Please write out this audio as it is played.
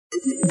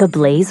The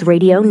Blaze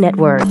Radio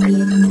Network.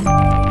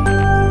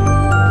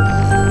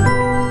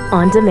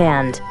 On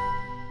demand.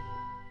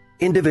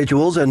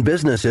 Individuals and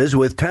businesses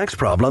with tax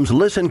problems,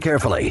 listen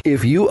carefully.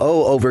 If you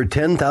owe over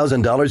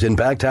 $10,000 in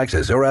back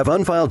taxes or have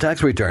unfiled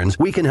tax returns,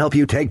 we can help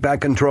you take back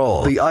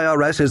control. The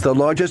IRS is the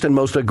largest and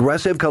most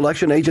aggressive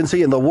collection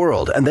agency in the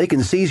world, and they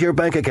can seize your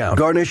bank account,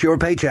 garnish your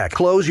paycheck,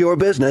 close your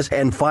business,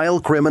 and file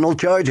criminal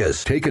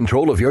charges. Take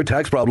control of your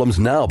tax problems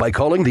now by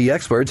calling the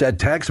experts at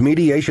Tax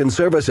Mediation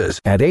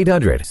Services. At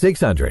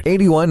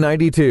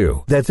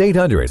 800-600-8192. That's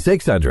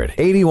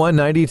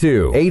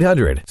 800-600-8192.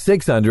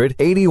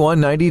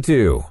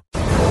 800-600-8192.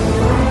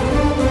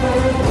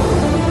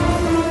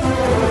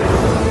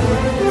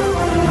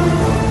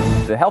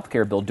 The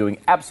healthcare bill doing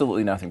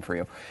absolutely nothing for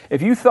you.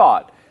 If you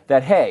thought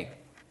that, hey,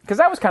 because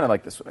I was kind of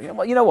like this,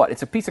 well, you know what?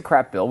 It's a piece of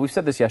crap bill. We've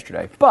said this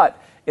yesterday, but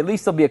at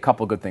least there'll be a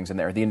couple good things in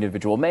there. The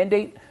individual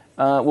mandate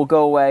will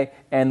go away,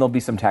 and there'll be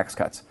some tax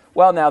cuts.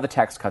 Well, now the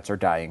tax cuts are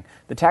dying.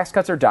 The tax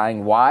cuts are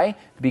dying. Why?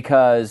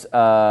 Because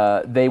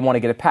they want to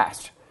get it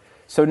passed.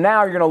 So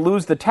now you're going to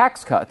lose the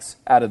tax cuts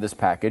out of this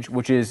package,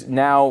 which is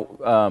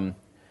now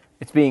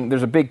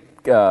there's a big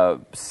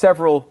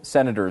several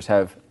senators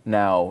have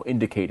now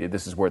indicated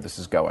this is where this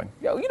is going.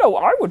 You know,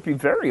 I would be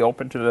very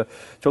open to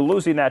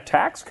losing that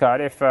tax cut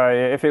if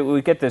it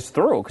would get this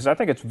through, because I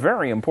think it's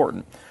very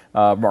important.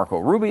 Marco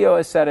Rubio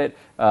has said it.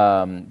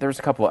 There's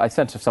a couple. I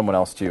sent to someone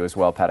else too as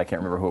well, Pat. I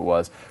can't remember who it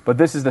was, but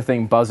this is the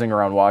thing buzzing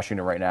around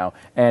Washington right now,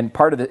 and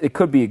part of it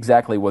could be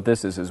exactly what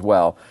this is as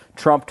well.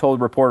 Trump told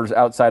reporters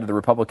outside of the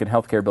Republican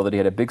health care bill that he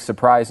had a big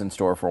surprise in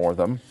store for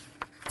them.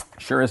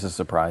 Sure is a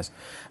surprise.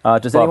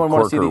 Does anyone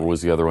want to see? Corker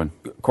was the other one.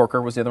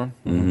 Corker was the other one.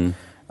 Mm-hmm.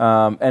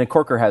 And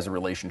Corker has a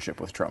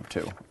relationship with Trump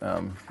too.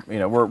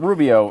 Where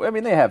Rubio, I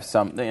mean, they have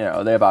they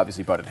have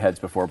obviously butted heads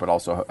before, but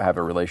also have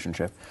a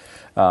relationship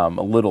a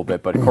little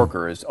bit. But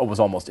Corker was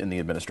almost in the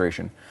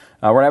administration.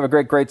 We're gonna have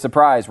a great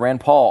surprise.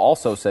 Rand Paul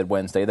also said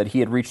Wednesday that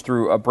he had reached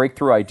through a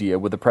breakthrough idea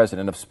with the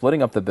president of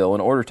splitting up the bill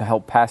in order to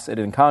help pass it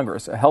in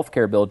Congress. A health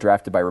care bill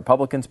drafted by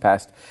Republicans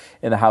passed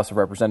in the House of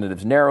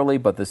Representatives narrowly,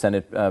 but the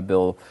Senate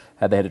bill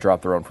they had to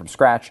drop their own from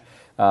scratch.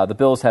 The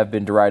bills have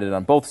been derided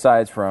on both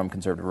sides, from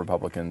conservative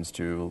Republicans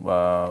to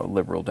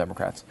liberal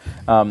Democrats.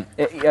 I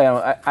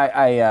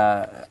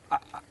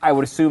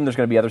would assume there's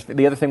going to be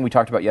the other thing we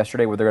talked about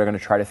yesterday, where they're going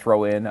to try to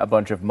throw in a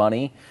bunch of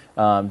money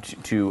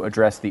to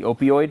address the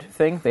opioid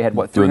thing. They had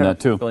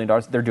 $300 billion.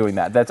 They're doing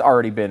that. That's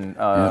already been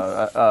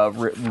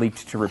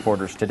leaked to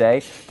reporters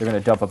today. They're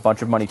going to dump a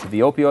bunch of money to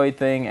the opioid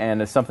thing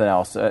and something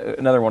else.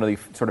 Another one of the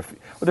sort of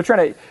they're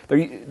trying to.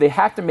 They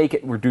have to make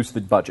it reduce the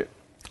budget.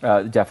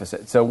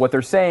 Deficit. So what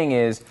they're saying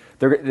is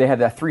they have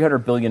that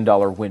 $300 billion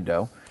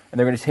window, and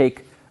they're going to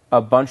take a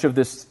bunch of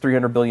this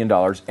 $300 billion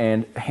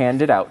and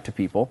hand it out to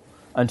people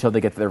until they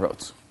get their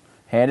votes.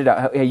 Hand it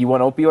out. Hey, you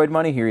want opioid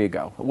money? Here you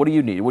go. What do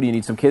you need? What do you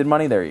need? Some kid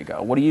money? There you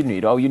go. What do you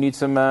need? Oh, you need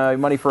some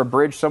money for a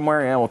bridge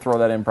somewhere? Yeah, we'll throw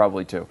that in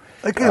probably too.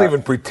 They can't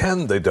even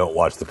pretend they don't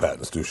watch the Pat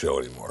and Stu show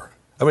anymore.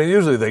 I mean,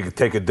 usually they could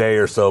take a day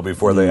or so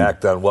before they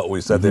act on what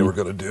we said they were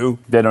going to do.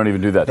 They don't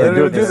even do that. They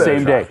do it the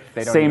same day.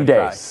 Same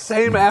day.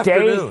 Same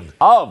afternoon. Day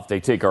of,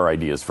 they take our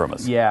ideas from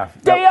us. Yeah.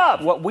 Day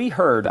of! What we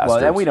heard,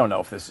 and we don't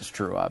know if this is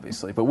true,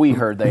 obviously, but we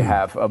heard they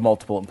have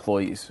multiple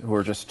employees who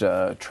are just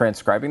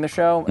transcribing the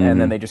show, and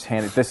then they just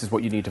hand it, this is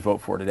what you need to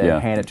vote for today,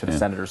 and hand it to the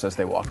senators as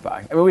they walk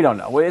by. I mean, we don't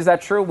know. Is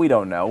that true? We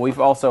don't know. We've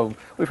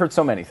heard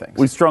so many things.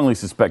 We strongly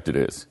suspect it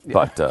is,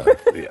 but...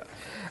 yeah.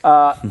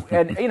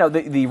 And,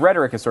 the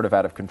rhetoric is sort of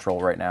out of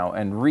control right now,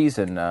 and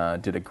Reason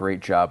did a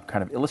great job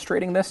kind of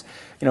illustrating this,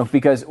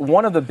 because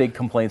one of the big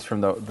complaints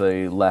from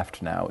the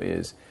left now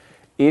is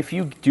if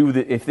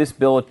this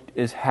bill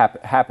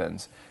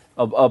happens,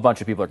 a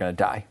bunch of people are going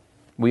to die.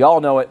 We all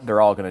know it. They're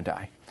all going to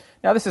die.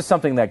 Now, this is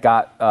something that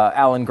got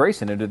Alan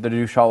Grayson into the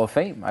Douche Hall of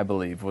Fame, I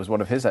believe, was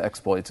one of his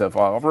exploits of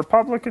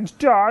Republicans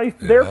die.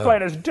 Yeah. Their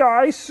plan is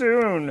die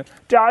soon,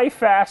 die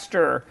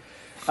faster.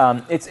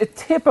 It's a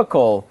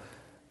typical...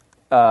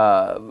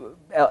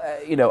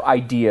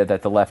 idea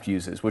that the left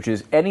uses, which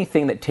is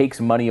anything that takes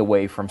money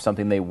away from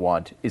something they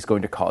want is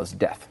going to cause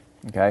death.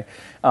 Okay,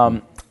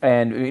 and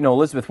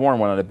Elizabeth Warren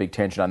went on a big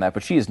tangent on that,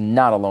 but she is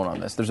not alone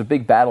on this. There's a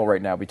big battle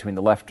right now between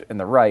the left and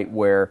the right,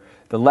 where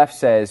the left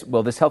says,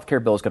 "Well, this health care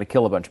bill is going to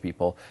kill a bunch of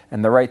people,"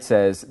 and the right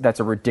says that's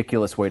a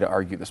ridiculous way to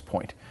argue this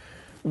point.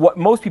 What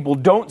most people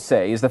don't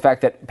say is the fact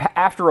that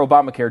after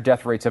Obamacare,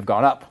 death rates have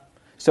gone up.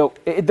 So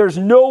there's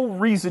no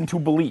reason to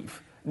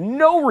believe.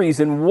 No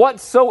reason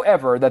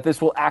whatsoever that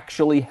this will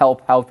actually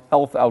help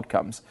health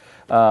outcomes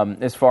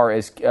as far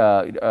as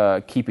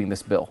keeping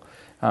this bill.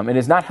 It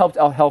has not helped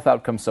health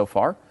outcomes so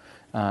far.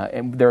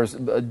 And there's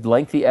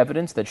lengthy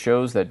evidence that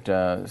shows that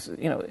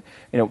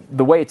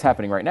the way it's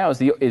happening right now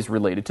is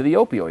related to the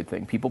opioid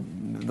thing.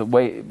 The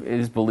way it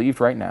is believed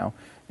right now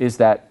is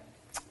that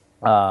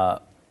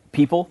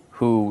people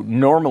who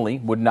normally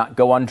would not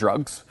go on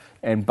drugs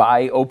and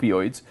buy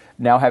opioids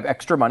now have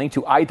extra money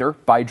to either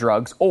buy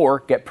drugs or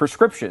get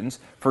prescriptions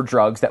for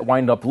drugs that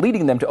wind up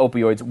leading them to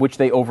opioids, which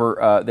they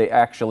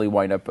actually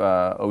wind up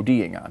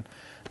ODing on.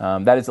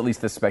 That is at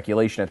least the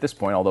speculation at this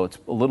point, although it's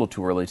a little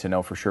too early to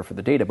know for sure for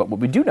the data. But what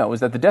we do know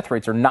is that the death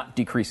rates are not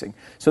decreasing.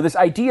 So this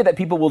idea that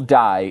people will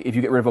die if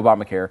you get rid of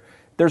Obamacare,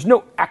 there's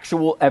no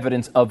actual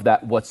evidence of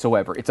that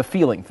whatsoever. It's a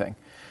feeling thing.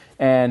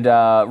 And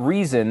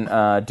Reason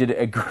did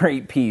a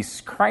great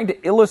piece trying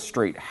to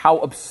illustrate how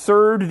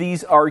absurd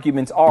these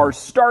arguments are,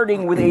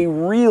 starting with a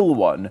real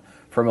one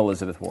from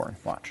Elizabeth Warren.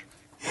 Watch.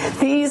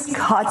 These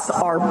cuts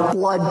are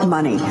blood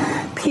money.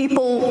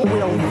 People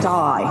will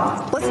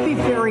die. Let's be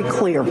very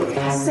clear.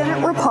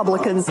 Senate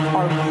Republicans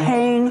are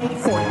paying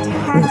for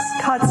tax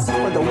cuts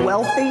for the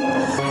wealthy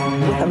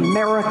with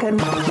American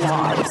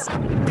lives.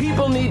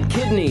 People need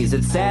kidneys.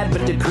 It's sad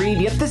but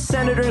decreed, yet the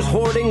senator's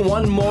hoarding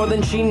one more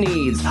than she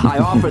needs. I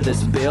offer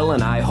this bill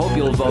and I hope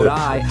you'll vote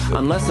aye,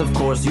 unless of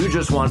course you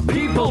just want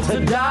people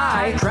to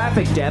die.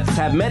 Traffic deaths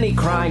have many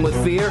crying with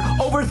fear.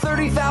 Over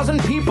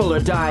 30,000 people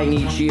are dying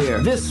each year.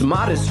 This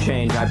modest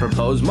change I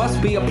propose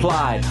must be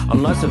applied,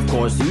 unless of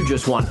course you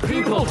just want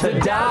people to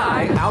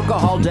die.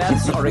 Alcohol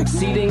deaths are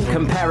exceeding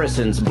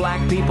comparisons.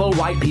 Black people,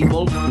 white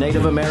people,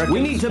 Native Americans.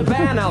 We need to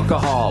ban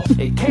alcohol.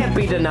 It can't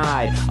be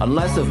denied,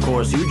 unless of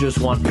course you just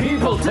want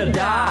people to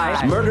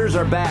die. Murders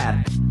are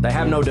bad. They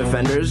have no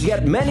defenders,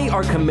 yet many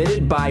are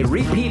committed by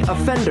repeat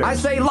offenders. I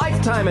say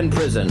lifetime in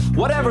prison,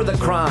 whatever the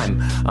crime,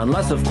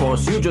 unless of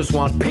course you just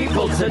want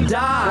people to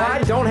die.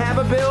 I don't have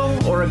a bill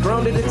or a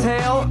groan to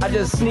detail. I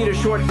just need a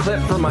short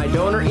clip from my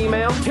donor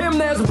email. Tim,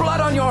 there's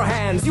blood on your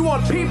hands. You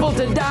want people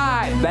to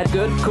die. That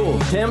good? Cool.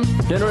 Tim,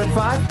 dinner at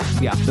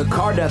 5? Yeah. The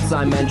car deaths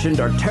I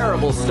mentioned are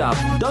terrible stuff.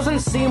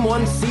 Doesn't seem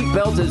one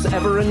seatbelt is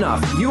ever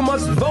enough. You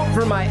must vote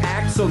for my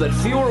act so that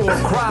fewer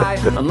will cry,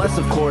 unless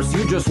of course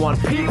you just want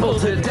people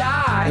to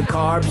die. The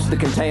carbs, the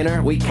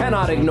container, we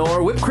cannot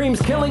ignore. Whipped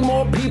cream's killing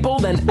more people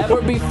than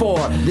ever before.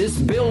 This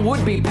bill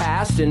would be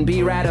passed and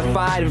be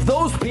ratified if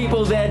those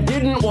people that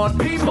didn't want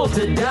people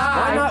to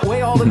die. Why not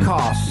weigh all the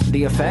costs,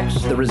 the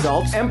effects, the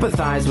results,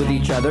 empathize with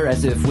each other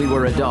as if we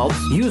were adults,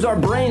 use our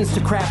brains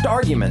to craft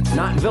arguments,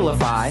 not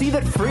vilify, see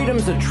that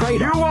freedom's a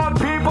trade-off. You want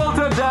people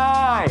to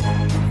die!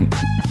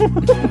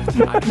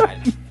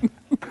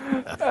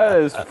 That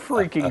is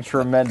freaking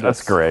tremendous.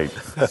 That's great.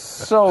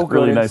 So good.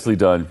 Really nicely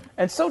done.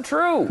 And so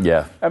true.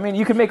 Yeah. I mean,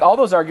 you can make all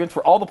those arguments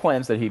for all the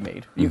plans that he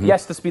made.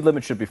 Yes, the speed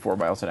limit should be 4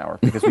 miles an hour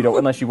because we don't,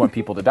 unless you want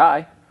people to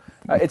die.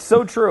 It's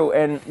so true.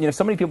 And,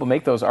 so many people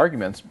make those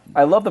arguments.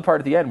 I love the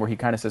part at the end where he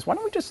kind of says, why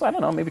don't we just, I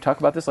don't know, maybe talk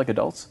about this like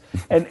adults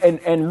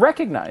and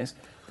recognize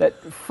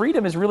that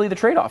freedom is really the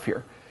trade-off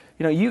here.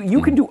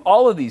 You can do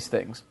all of these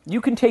things.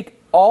 You can take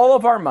all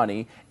of our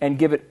money and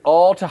give it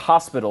all to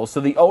hospitals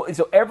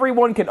so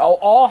everyone can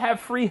all have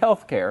free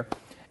health care,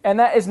 and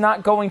that is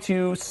not going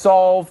to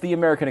solve the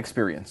American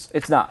experience.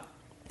 It's not.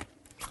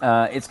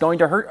 It's going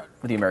to hurt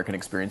the American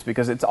experience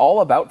because it's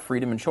all about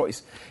freedom and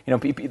choice.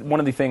 One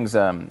of the things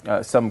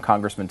some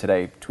congressman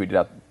today tweeted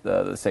out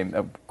the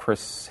same,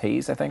 Chris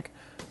Hayes, I think.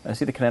 Is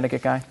he the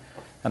Connecticut guy?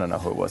 I don't know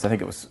who it was. I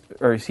think it was,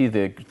 or is he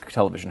the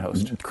television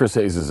host? Chris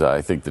Hayes is,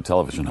 I think, the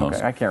television host.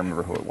 Okay, I can't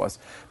remember who it was.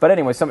 But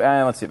anyway,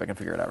 let's see if I can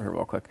figure it out here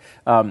real quick.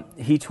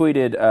 He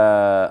tweeted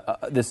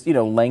this,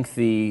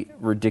 lengthy,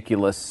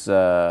 ridiculous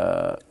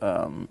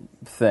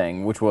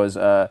thing, which was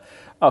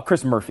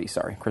Chris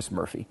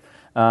Murphy.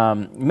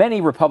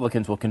 Many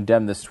Republicans will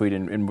condemn this tweet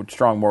in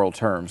strong moral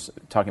terms,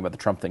 talking about the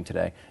Trump thing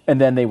today, and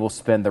then they will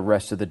spend the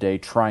rest of the day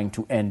trying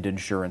to end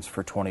insurance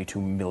for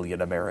 22 million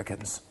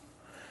Americans.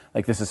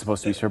 Like, this is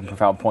supposed to be sort of a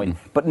profound point.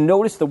 But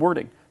notice the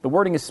wording. The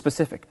wording is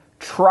specific.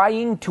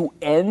 Trying to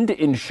end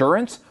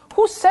insurance?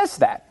 Who says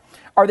that?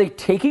 Are they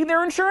taking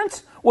their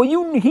insurance? Well,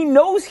 he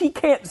knows he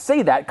can't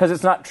say that because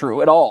it's not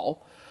true at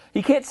all.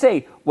 He can't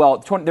say, well,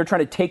 they're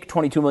trying to take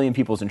 22 million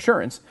people's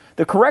insurance.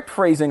 The correct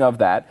phrasing of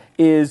that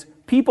is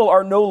people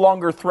are no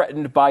longer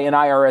threatened by an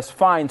IRS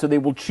fine, so they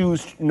will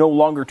choose no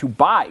longer to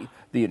buy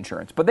the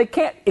insurance. But they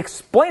can't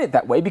explain it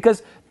that way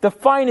because the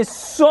fine is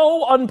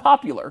so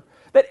unpopular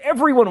that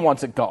everyone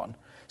wants it gone.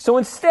 So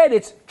instead,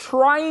 it's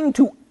trying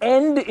to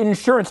end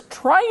insurance.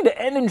 Trying to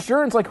end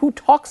insurance, like, who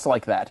talks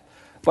like that?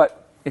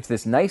 But it's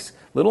this nice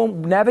little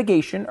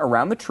navigation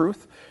around the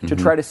truth to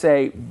try to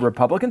say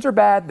Republicans are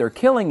bad, they're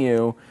killing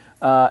you,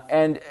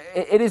 and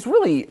it is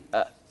really,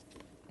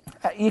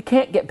 you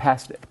can't get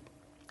past it.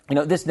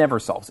 This never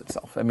solves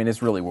itself. I mean,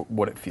 it's really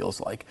what it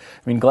feels like.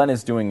 I mean, Glenn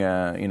is doing,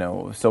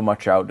 so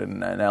much out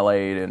in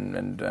L.A.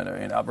 and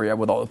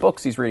with all the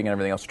books he's reading and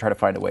everything else to try to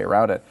find a way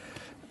around it.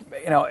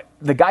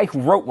 The guy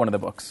who wrote one of the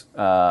books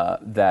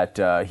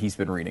that he's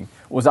been reading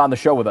was on the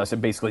show with us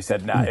and basically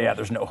said,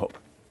 there's no hope.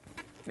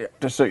 Yeah,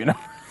 just so you know.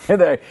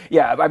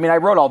 Yeah, I mean, I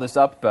wrote all this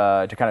up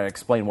to kind of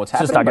explain what's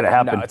happening. It's just not going to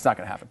happen. No, it's not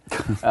going to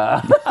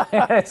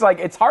happen. It's like,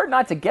 it's hard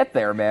not to get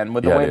there, man,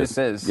 with the way this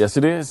is. Yes,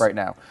 it is. Right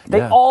now.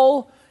 They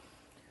all...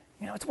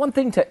 it's one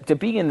thing to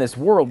be in this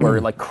world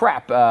where, like,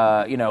 crap,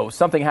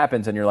 something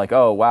happens and you're like,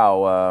 oh,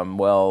 wow,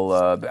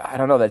 I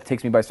don't know, that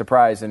takes me by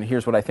surprise, and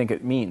here's what I think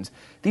it means.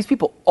 These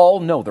people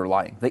all know they're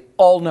lying. They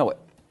all know it.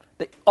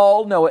 They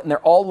all know it, and they're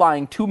all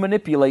lying to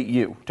manipulate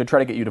you, to try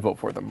to get you to vote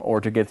for them,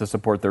 or to get to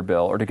support their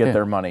bill, or to get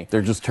their money.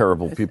 They're just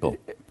terrible people.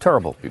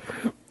 Terrible people.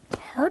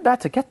 hard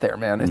not to get there,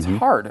 man. It's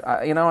hard,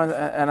 I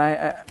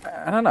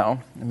don't know.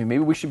 I mean,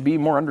 maybe we should be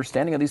more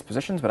understanding of these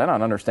positions, but I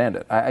don't understand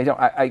it.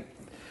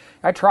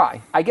 I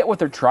try. I get what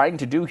they're trying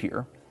to do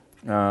here.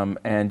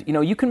 And,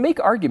 you can make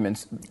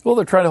arguments. Well,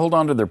 they're trying to hold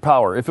on to their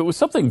power. If it was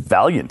something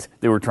valiant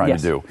they were trying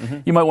to do,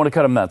 you might want to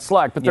cut them that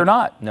slack, but they're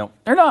not. No.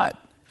 They're not.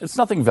 It's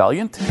nothing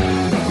valiant.